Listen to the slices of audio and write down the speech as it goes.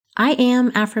I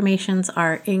am affirmations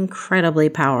are incredibly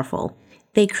powerful.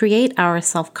 They create our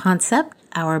self-concept,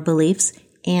 our beliefs,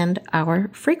 and our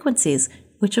frequencies,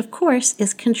 which of course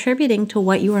is contributing to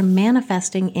what you are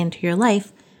manifesting into your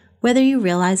life, whether you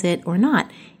realize it or not.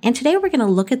 And today we're going to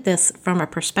look at this from a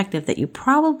perspective that you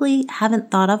probably haven't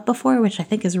thought of before, which I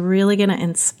think is really going to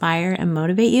inspire and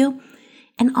motivate you,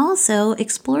 and also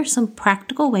explore some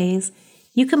practical ways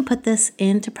you can put this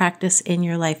into practice in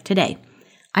your life today.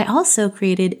 I also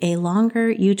created a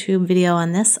longer YouTube video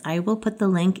on this. I will put the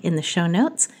link in the show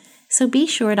notes, so be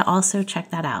sure to also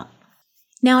check that out.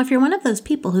 Now, if you're one of those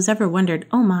people who's ever wondered,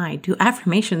 oh my, do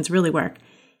affirmations really work?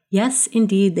 Yes,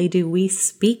 indeed they do. We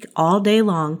speak all day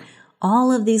long.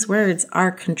 All of these words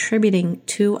are contributing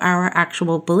to our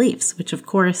actual beliefs, which of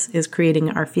course is creating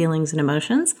our feelings and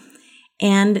emotions,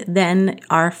 and then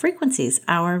our frequencies,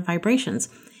 our vibrations.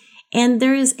 And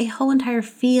there is a whole entire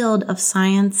field of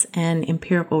science and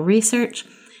empirical research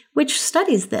which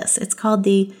studies this. It's called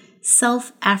the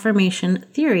self-affirmation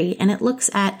theory, and it looks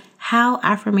at how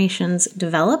affirmations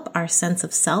develop our sense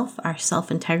of self, our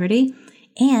self-integrity,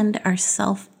 and our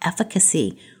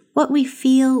self-efficacy, what we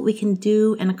feel we can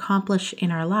do and accomplish in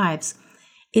our lives.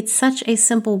 It's such a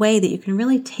simple way that you can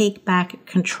really take back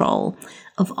control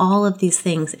of all of these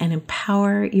things and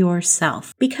empower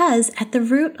yourself. Because at the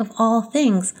root of all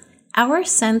things, our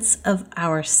sense of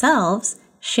ourselves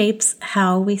shapes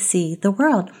how we see the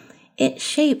world. It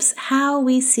shapes how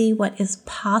we see what is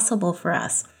possible for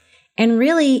us, and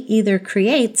really either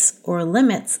creates or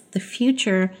limits the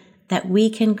future that we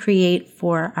can create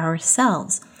for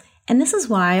ourselves. And this is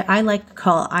why I like to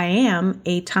call I Am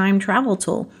a time travel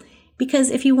tool. Because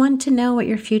if you want to know what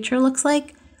your future looks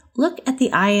like, look at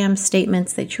the I Am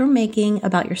statements that you're making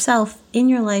about yourself in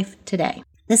your life today.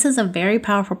 This is a very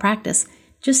powerful practice.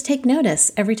 Just take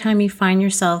notice every time you find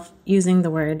yourself using the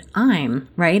word I'm,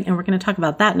 right? And we're going to talk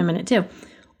about that in a minute too.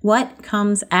 What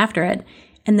comes after it?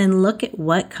 And then look at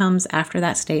what comes after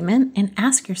that statement and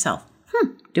ask yourself,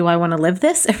 do I want to live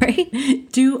this, right?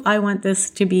 Do I want this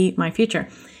to be my future?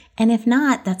 And if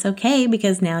not, that's okay,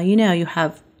 because now you know you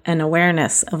have an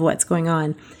awareness of what's going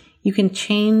on. You can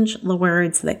change the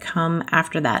words that come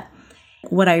after that.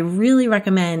 What I really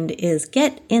recommend is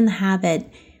get in the habit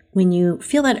when you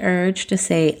feel that urge to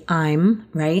say I'm,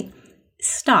 right?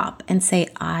 Stop and say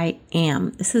I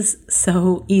am. This is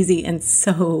so easy and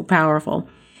so powerful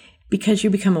because you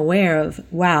become aware of,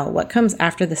 wow, what comes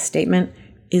after the statement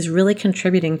is really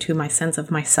contributing to my sense of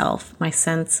myself, my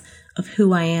sense of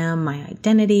who I am, my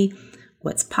identity,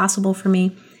 what's possible for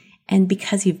me. And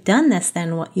because you've done this,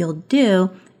 then what you'll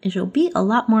do is you'll be a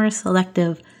lot more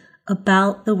selective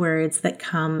about the words that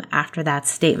come after that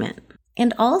statement.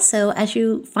 And also, as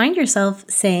you find yourself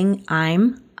saying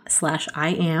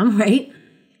I'm/I am, right?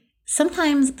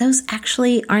 Sometimes those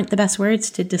actually aren't the best words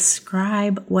to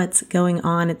describe what's going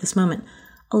on at this moment.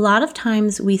 A lot of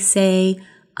times we say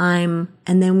I'm,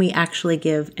 and then we actually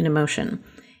give an emotion.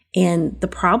 And the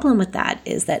problem with that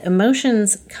is that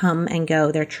emotions come and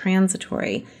go. They're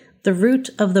transitory. The root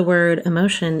of the word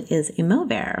emotion is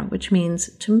immovere, which means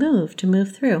to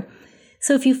move through.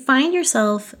 So if you find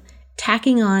yourself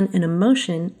tacking on an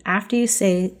emotion after you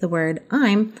say the word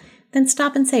I'm, then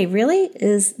stop and say, really?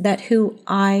 Is that who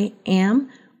I am?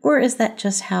 Or is that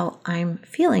just how I'm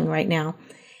feeling right now?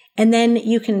 And then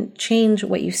you can change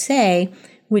what you say,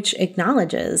 which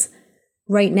acknowledges,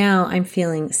 right now I'm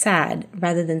feeling sad,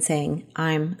 rather than saying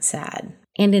I'm sad.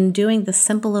 And in doing this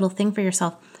simple little thing for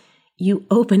yourself, you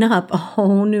open up a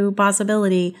whole new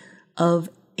possibility of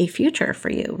a future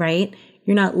for you, right?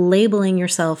 You're not labeling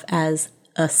yourself as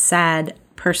a sad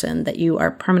person, that you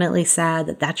are permanently sad,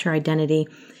 that that's your identity.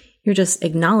 You're just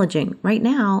acknowledging, right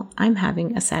now, I'm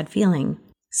having a sad feeling.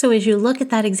 So as you look at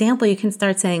that example, you can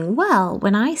start saying, well,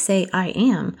 when I say I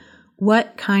am,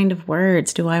 what kind of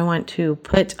words do I want to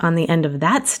put on the end of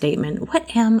that statement?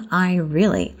 What am I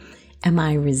really? Am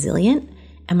I resilient?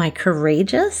 Am I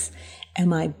courageous?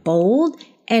 Am I bold?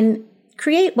 And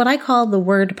create what I call the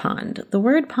word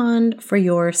pond for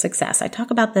your success. I talk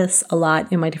about this a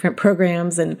lot in my different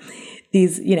programs and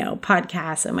these,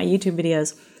 podcasts and my YouTube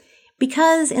videos,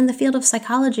 because in the field of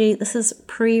psychology, this is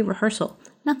pre-rehearsal.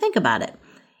 Now think about it.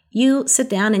 You sit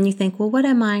down and you think, well, what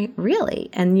am I really?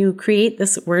 And you create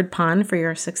this word pond for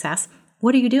your success.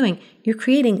 What are you doing? You're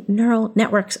creating neural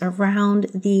networks around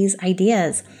these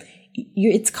ideas.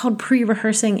 It's called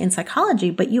pre-rehearsing in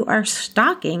psychology, but you are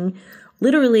stocking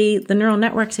literally the neural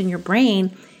networks in your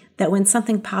brain that when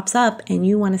something pops up and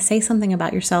you want to say something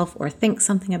about yourself or think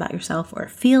something about yourself or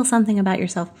feel something about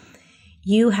yourself,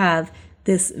 you have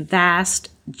this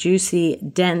vast, juicy,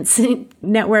 dense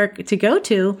network to go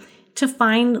to to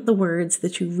find the words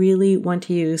that you really want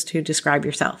to use to describe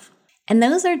yourself. And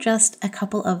those are just a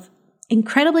couple of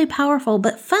incredibly powerful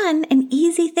but fun and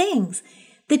easy things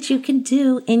that you can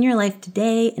do in your life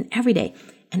today and every day.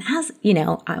 And as you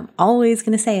know, I'm always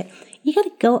going to say it, you got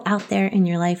to go out there in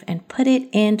your life and put it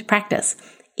into practice.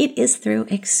 It is through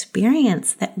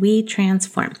experience that we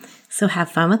transform. So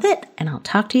have fun with it, and I'll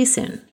talk to you soon.